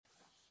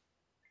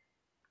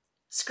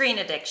Screen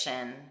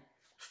addiction.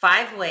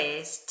 5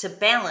 ways to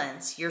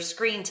balance your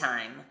screen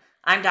time.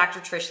 I'm Dr.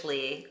 Trish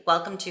Leigh.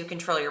 Welcome to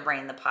Control Your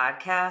Brain, the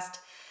podcast.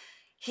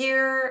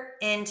 Here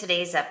in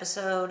today's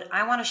episode,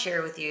 I want to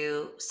share with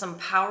you some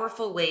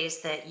powerful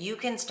ways that you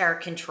can start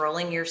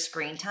controlling your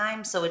screen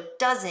time so it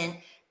doesn't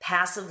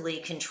passively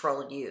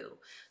control you.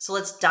 So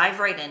let's dive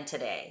right in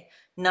today.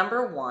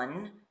 Number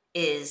 1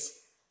 is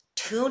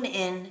tune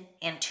in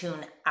and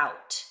tune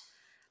out.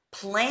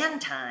 Plan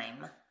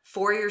time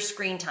for your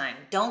screen time.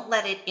 Don't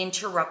let it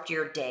interrupt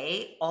your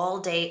day all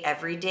day,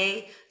 every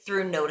day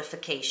through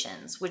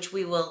notifications, which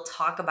we will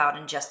talk about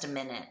in just a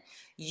minute.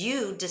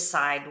 You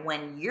decide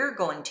when you're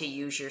going to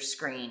use your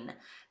screen,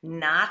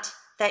 not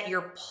that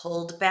you're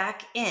pulled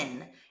back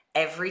in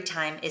every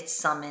time it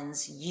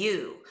summons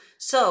you.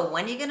 So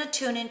when you're going to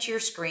tune into your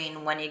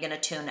screen, when you're going to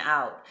tune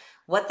out,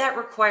 what that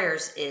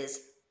requires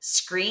is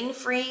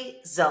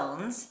screen-free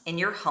zones in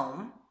your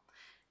home.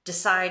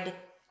 Decide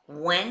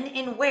when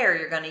and where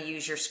you're going to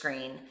use your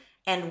screen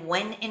and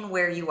when and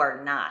where you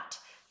are not.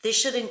 This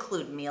should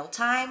include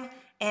mealtime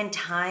and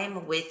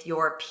time with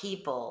your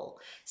people.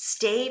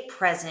 Stay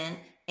present,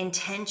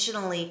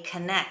 intentionally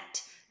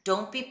connect.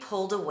 Don't be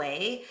pulled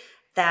away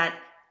that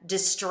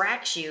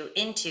distracts you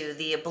into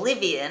the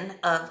oblivion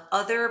of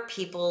other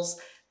people's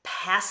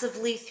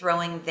passively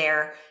throwing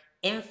their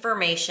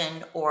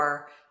information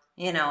or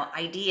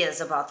ideas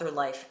about their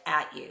life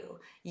at you.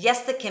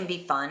 Yes, that can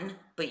be fun,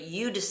 but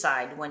you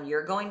decide when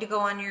you're going to go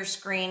on your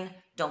screen.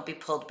 Don't be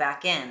pulled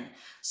back in.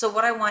 So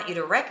what I want you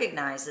to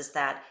recognize is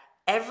that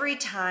every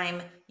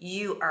time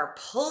you are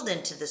pulled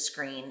into the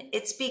screen,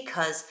 it's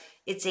because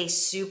it's a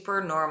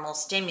super normal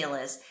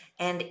stimulus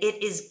and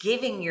it is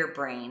giving your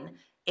brain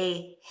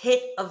a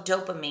hit of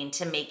dopamine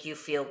to make you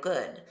feel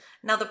good.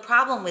 Now, the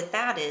problem with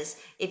that is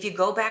if you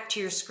go back to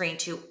your screen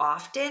too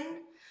often,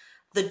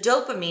 the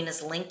dopamine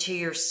is linked to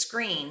your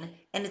screen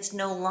and it's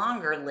no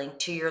longer linked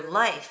to your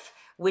life,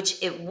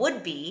 which it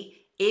would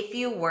be if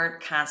you weren't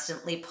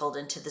constantly pulled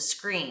into the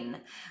screen.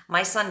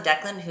 My son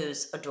Declan,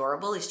 who's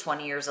adorable, he's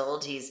 20 years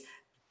old, he's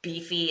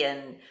beefy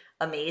and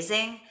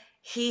amazing.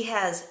 He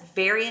has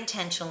very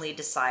intentionally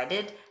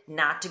decided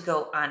not to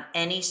go on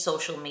any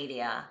social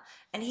media.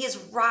 And he is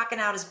rocking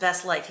out his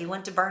best life. He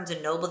went to Barnes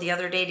 & Noble the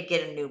other day to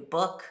get a new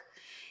book.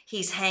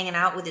 He's hanging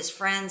out with his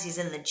friends. He's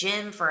in the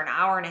gym for an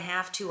hour and a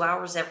half, 2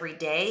 hours every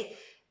day,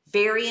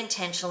 very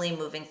intentionally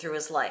moving through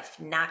his life,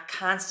 not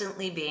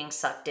constantly being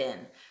sucked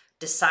in.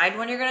 Decide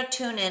when you're going to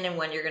tune in and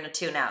when you're going to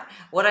tune out.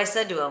 What I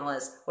said to him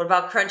was, what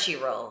about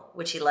Crunchyroll,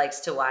 which he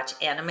likes to watch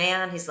anime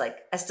on? He's like,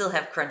 I still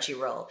have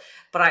Crunchyroll,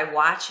 but I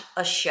watch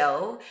a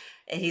show.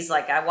 And he's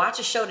like, I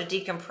watch a show to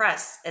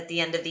decompress at the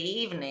end of the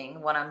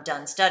evening when I'm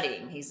done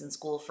studying. He's in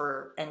school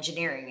for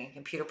engineering and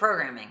computer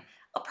programming.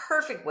 A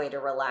perfect way to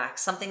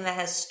relax, something that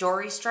has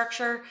story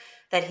structure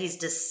that he's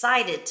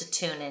decided to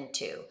tune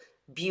into.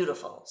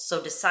 Beautiful.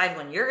 So decide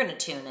when you're going to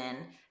tune in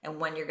and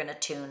when you're going to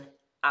tune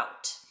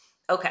out.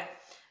 Okay.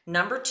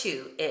 Number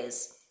 2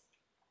 is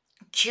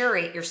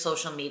curate your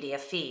social media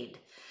feed.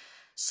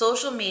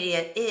 Social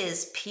media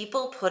is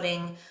people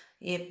putting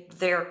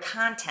their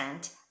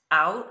content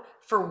out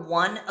for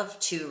one of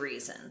 2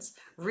 reasons.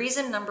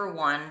 Reason number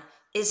 1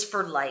 is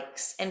for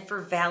likes and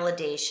for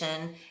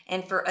validation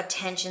and for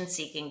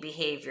attention-seeking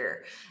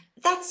behavior.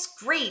 That's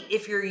great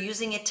if you're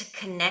using it to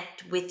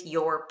connect with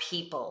your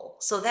people.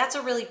 So that's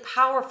a really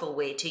powerful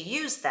way to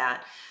use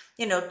that.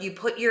 You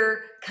put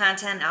your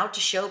content out to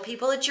show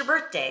people it's your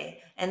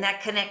birthday and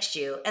that connects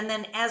you. And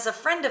then as a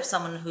friend of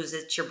someone who's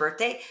it's your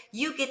birthday,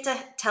 you get to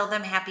tell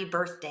them happy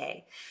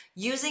birthday.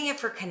 Using it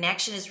for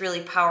connection is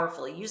really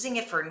powerful. Using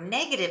it for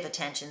negative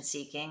attention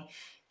seeking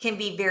can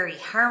be very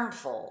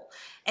harmful.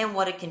 And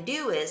what it can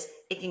do is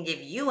it can give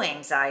you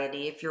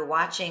anxiety if you're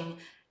watching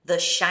the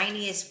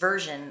shiniest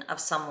version of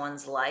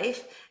someone's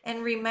life.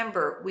 And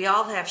remember, we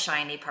all have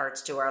shiny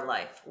parts to our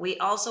life. We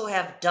also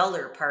have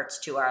duller parts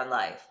to our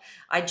life.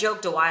 I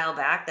joked a while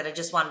back that I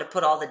just wanted to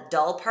put all the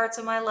dull parts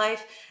of my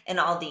life and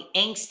all the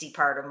angsty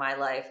part of my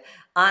life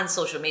on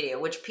social media,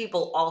 which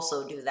people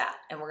also do that.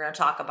 And we're going to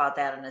talk about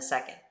that in a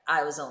second.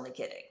 I was only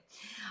kidding.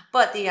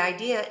 But the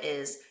idea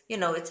is,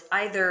 it's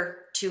either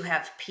to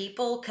have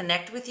people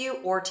connect with you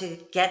or to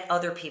get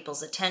other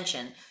people's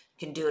attention.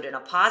 You can do it in a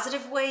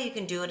positive way. You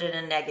can do it in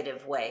a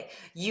negative way.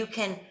 You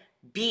can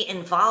be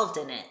involved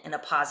in it in a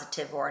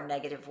positive or a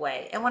negative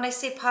way. And when I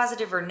say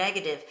positive or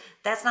negative,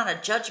 that's not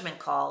a judgment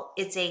call.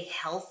 It's a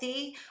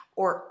healthy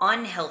or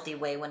unhealthy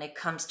way when it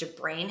comes to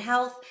brain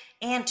health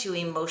and to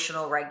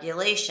emotional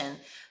regulation.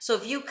 So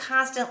if you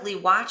constantly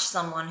watch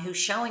someone who's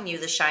showing you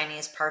the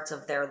shiniest parts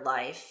of their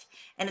life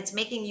and it's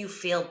making you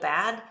feel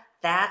bad,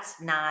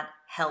 that's not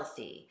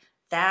healthy.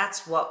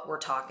 That's what we're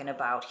talking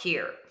about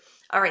here.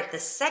 All right, the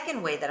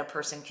second way that a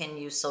person can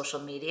use social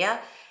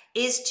media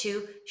is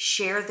to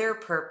share their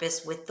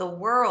purpose with the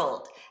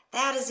world.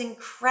 That is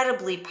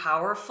incredibly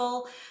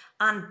powerful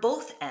on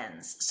both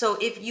ends. So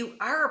if you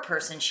are a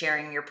person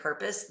sharing your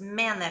purpose,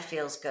 man, that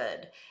feels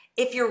good.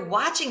 If you're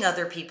watching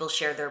other people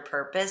share their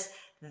purpose,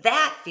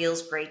 that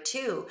feels great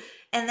too.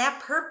 And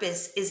that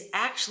purpose is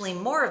actually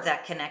more of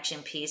that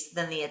connection piece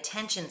than the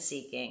attention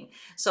seeking.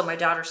 So my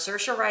daughter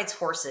Saoirse rides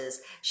horses.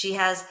 She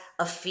has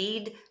a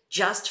feed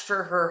just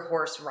for her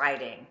horse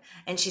riding,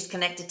 and she's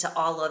connected to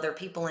all other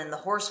people in the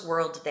horse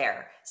world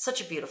there.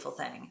 Such a beautiful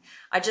thing.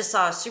 I just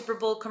saw a Super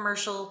Bowl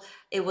commercial.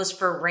 It was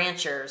for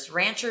ranchers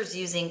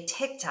using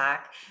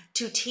TikTok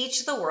to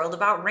teach the world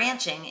about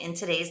ranching in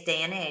today's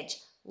day and age.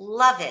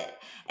 Love it.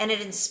 And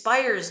it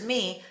inspires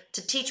me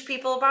to teach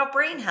people about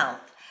brain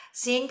health.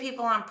 Seeing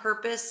people on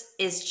purpose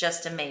is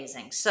just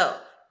amazing. So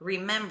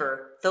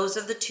remember, those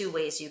are the two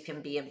ways you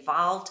can be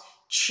involved.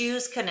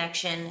 Choose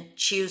connection,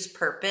 choose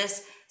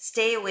purpose,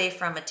 stay away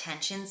from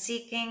attention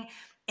seeking,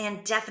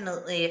 and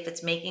definitely if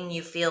it's making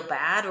you feel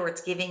bad or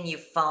it's giving you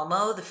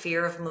FOMO, the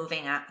fear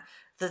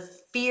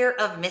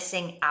of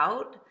missing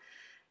out,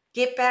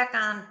 get back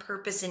on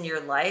purpose in your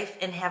life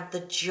and have the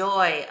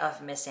joy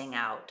of missing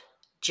out.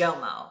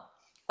 JOMO.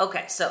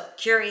 Okay, so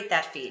curate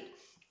that feed.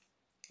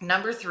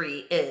 Number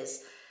 3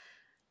 is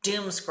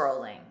doom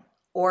scrolling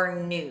or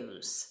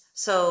news.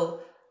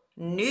 So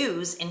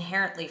news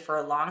inherently for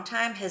a long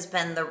time has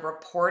been the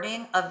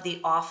reporting of the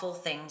awful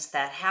things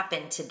that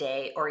happened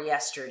today or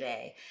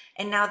yesterday.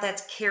 And now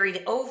that's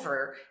carried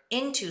over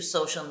into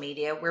social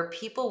media where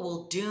people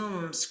will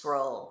doom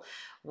scroll,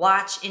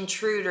 watch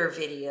intruder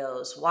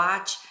videos,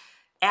 watch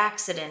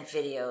accident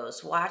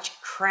videos, watch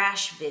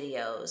crash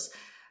videos.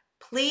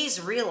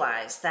 Please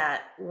realize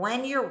that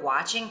when you're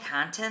watching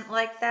content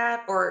like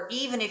that, or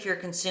even if you're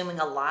consuming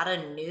a lot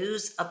of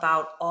news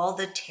about all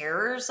the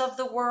terrors of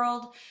the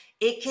world,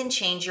 it can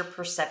change your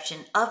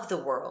perception of the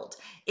world.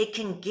 It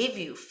can give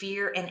you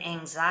fear and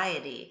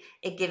anxiety.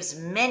 It gives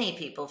many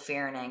people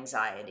fear and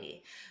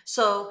anxiety.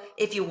 So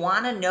if you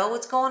want to know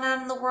what's going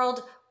on in the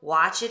world,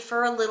 watch it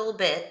for a little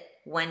bit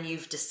when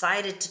you've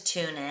decided to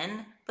tune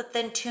in, but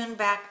then tune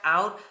back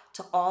out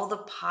to all the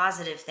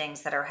positive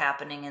things that are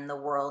happening in the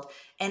world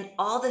and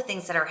all the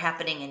things that are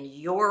happening in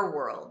your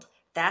world.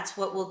 That's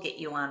what will get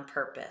you on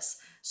purpose.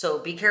 So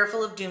be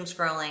careful of doom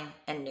scrolling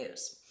and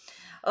news.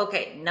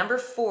 Okay, number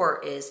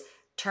 4 is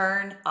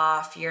turn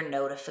off your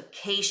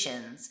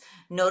notifications.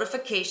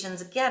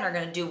 Notifications, again, are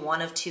going to do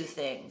one of two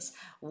things.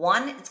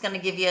 One, it's going to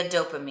give you a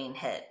dopamine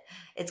hit.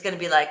 It's going to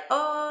be like,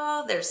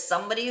 oh, there's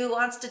somebody who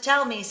wants to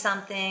tell me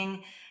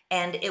something.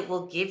 And it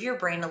will give your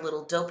brain a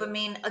little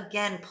dopamine,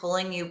 again,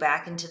 pulling you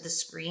back into the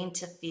screen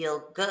to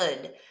feel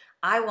good.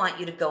 I want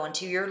you to go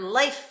into your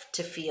life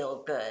to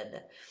feel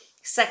good.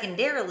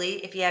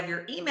 Secondarily, if you have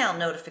your email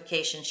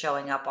notification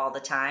showing up all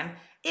the time,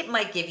 it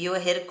might give you a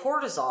hit of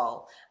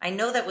cortisol. I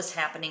know that was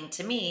happening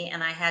to me,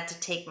 and I had to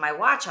take my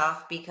watch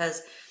off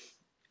because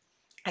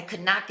I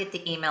could not get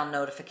the email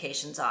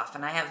notifications off.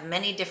 And I have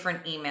many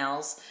different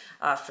emails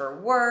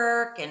for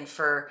work and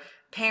for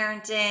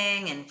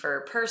parenting and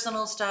for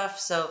personal stuff.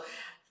 So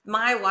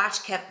my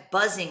watch kept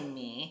buzzing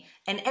me,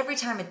 and every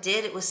time it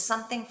did, it was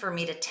something for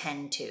me to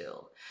tend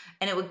to.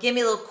 And it would give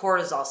me a little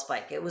cortisol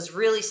spike. It was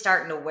really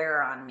starting to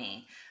wear on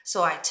me.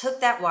 So I took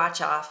that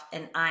watch off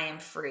and I am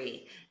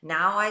free.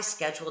 Now I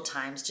schedule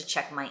times to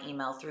check my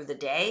email through the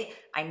day.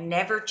 I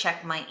never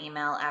check my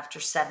email after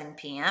 7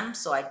 p.m.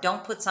 so I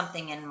don't put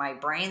something in my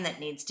brain that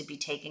needs to be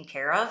taken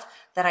care of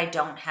that I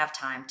don't have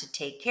time to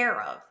take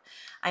care of.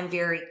 I'm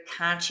very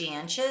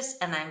conscientious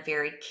and I'm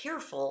very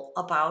careful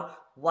about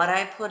what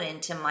I put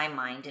into my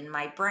mind and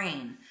my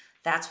brain.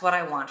 That's what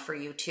I want for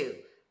you too.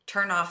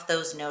 Turn off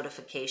those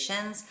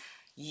notifications.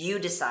 You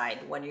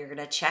decide when you're going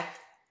to check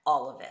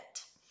all of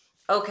it.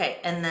 Okay,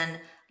 and then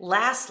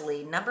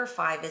lastly, number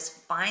 5 is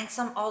find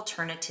some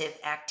alternative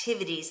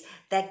activities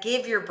that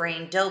give your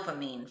brain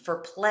dopamine for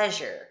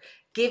pleasure,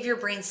 give your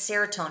brain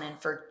serotonin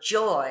for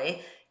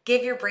joy,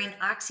 give your brain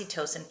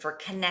oxytocin for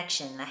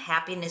connection, the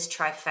happiness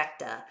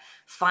trifecta.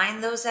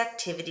 Find those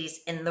activities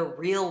in the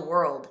real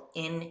world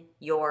in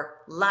your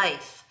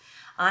life.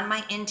 On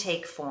my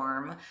intake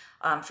form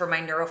for my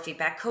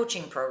neurofeedback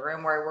coaching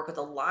program, where I work with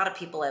a lot of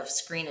people who have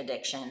screen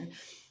addiction,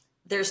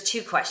 there's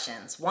 2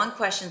 questions. One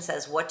question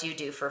says, what do you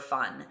do for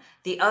fun?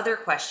 The other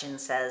question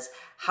says,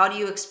 how do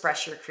you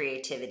express your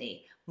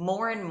creativity?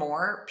 More and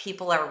more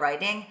people are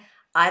writing,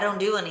 I don't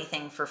do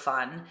anything for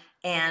fun,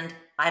 and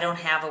I don't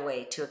have a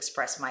way to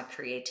express my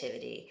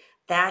creativity.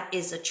 That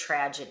is a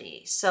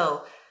tragedy.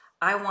 So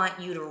I want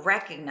you to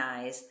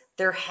recognize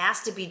there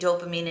has to be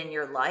dopamine in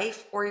your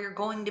life, or you're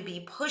going to be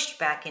pushed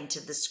back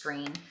into the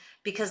screen,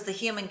 because the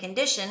human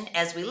condition,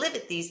 as we live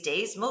it these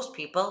days, most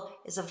people,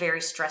 is a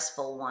very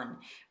stressful one.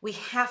 We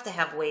have to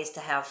have ways to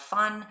have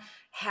fun,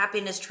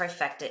 happiness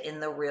trifecta in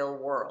the real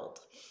world.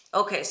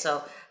 Okay,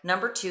 so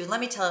number 2, let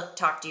me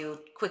talk to you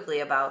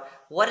quickly about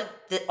what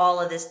all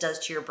of this does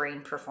to your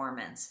brain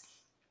performance.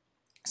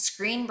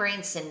 Screen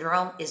brain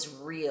syndrome is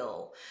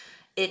real.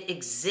 It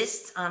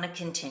exists on a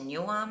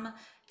continuum.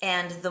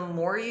 And the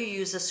more you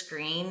use a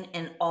screen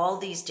in all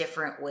these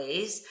different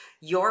ways,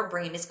 your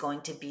brain is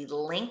going to be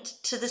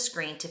linked to the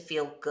screen to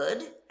feel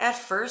good at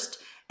first,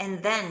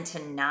 and then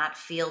to not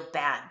feel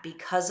bad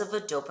because of a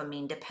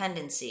dopamine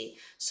dependency.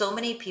 So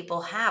many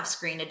people have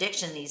screen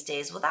addiction these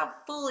days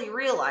without fully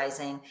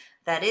realizing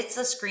that it's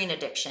a screen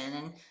addiction.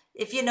 And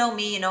If you know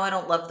me, you know I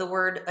don't love the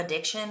word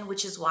addiction,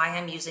 which is why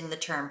I'm using the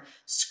term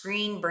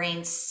screen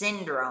brain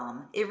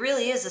syndrome. It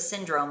really is a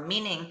syndrome,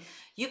 meaning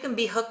you can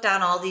be hooked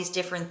on all these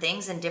different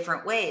things in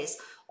different ways.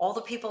 All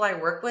the people I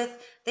work with,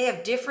 they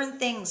have different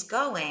things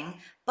going,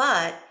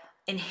 but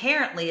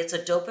inherently it's a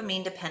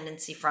dopamine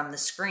dependency from the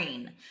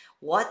screen.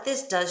 What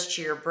this does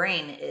to your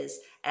brain is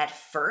at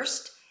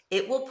first,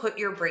 it will put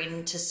your brain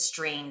into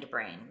strained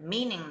brain,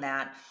 meaning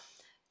that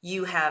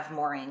you have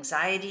more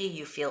anxiety,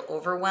 you feel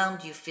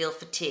overwhelmed, you feel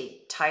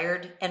fatigued,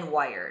 tired, and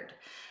wired.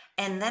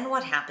 And then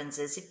what happens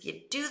is if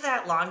you do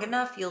that long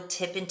enough, you'll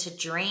tip into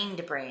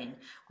drained brain,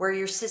 where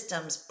your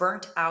system's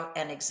burnt out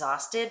and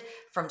exhausted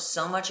from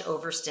so much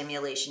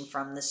overstimulation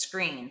from the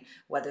screen,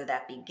 whether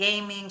that be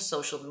gaming,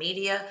 social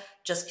media,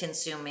 just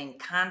consuming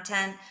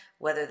content,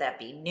 whether that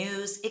be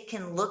news. It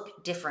can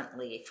look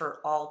differently for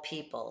all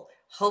people.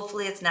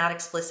 Hopefully it's not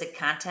explicit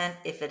content.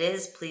 If it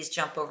is, please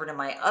jump over to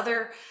my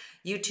other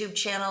YouTube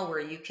channel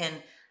where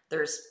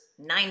there's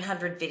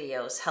 900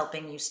 videos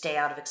helping you stay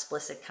out of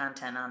explicit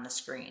content on the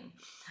screen.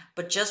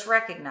 But just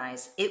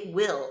recognize it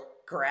will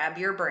grab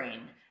your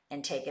brain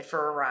and take it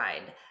for a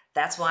ride.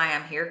 That's why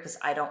I'm here, because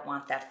I don't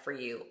want that for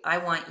you. I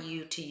want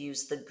you to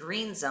use the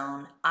green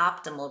zone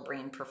optimal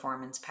brain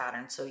performance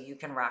pattern so you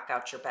can rock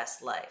out your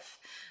best life.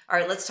 All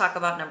right, let's talk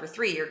about number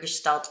 3, your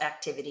Gestalt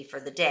activity for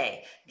the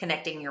day,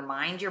 connecting your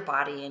mind, your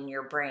body, and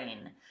your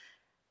brain.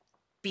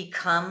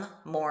 Become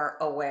more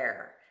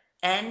aware.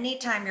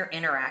 Anytime you're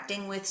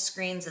interacting with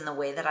screens in the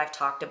way that I've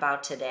talked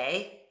about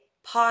today,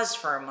 pause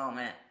for a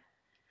moment.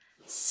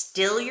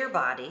 Still your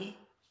body,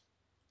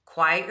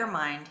 quiet your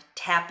mind,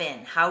 tap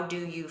in. How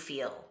do you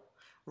feel?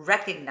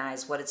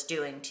 Recognize what it's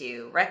doing to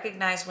you.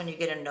 Recognize when you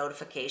get a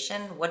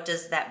notification. What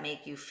does that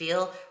make you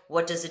feel?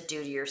 What does it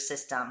do to your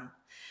system?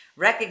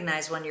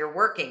 Recognize when you're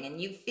working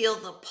and you feel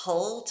the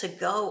pull to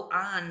go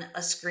on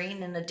a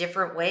screen in a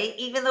different way,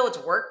 even though it's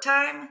work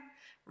time.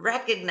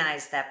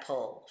 Recognize that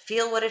pull.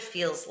 Feel what it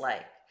feels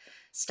like.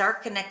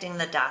 Start connecting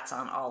the dots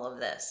on all of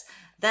this.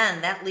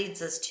 Then that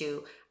leads us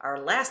to our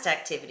last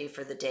activity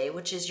for the day,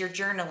 which is your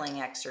journaling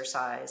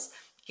exercise.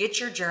 Get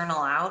your journal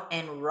out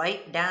and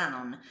write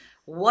down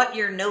what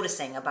you're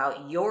noticing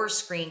about your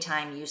screen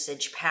time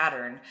usage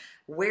pattern.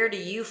 Where do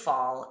you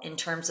fall in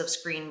terms of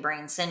screen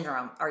brain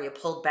syndrome? Are you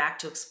pulled back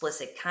to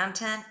explicit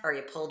content? Are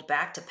you pulled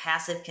back to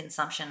passive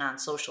consumption on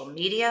social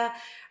media?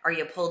 Are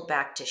you pulled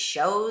back to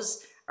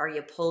shows? Are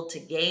you pulled to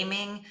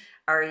gaming?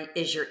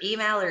 Is your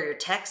email or your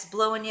text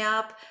blowing you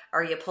up?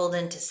 Are you pulled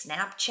into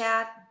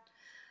Snapchat?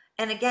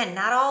 And again,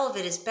 not all of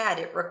it is bad.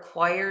 It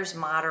requires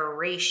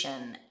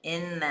moderation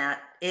in that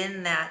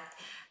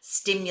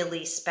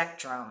stimuli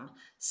spectrum.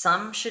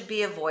 Some should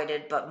be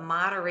avoided, but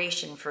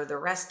moderation for the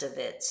rest of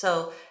it.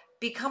 So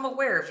become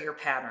aware of your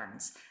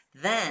patterns.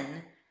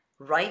 Then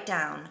write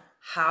down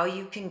how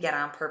you can get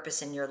on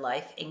purpose in your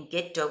life and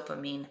get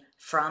dopamine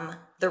from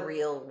the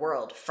real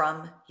world,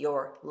 from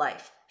your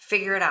life.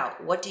 Figure it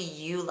out. What do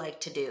you like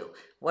to do?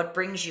 What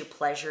brings you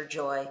pleasure,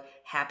 joy,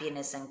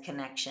 happiness, and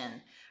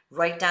connection?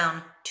 Write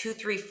down 2,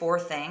 3, 4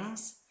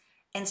 things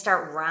and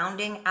start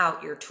rounding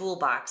out your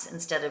toolbox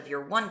instead of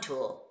your one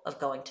tool of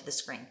going to the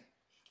screen.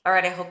 All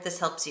right, I hope this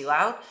helps you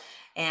out,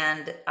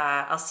 and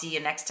I'll see you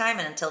next time.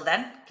 And until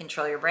then,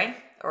 control your brain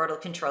or it'll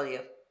control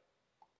you.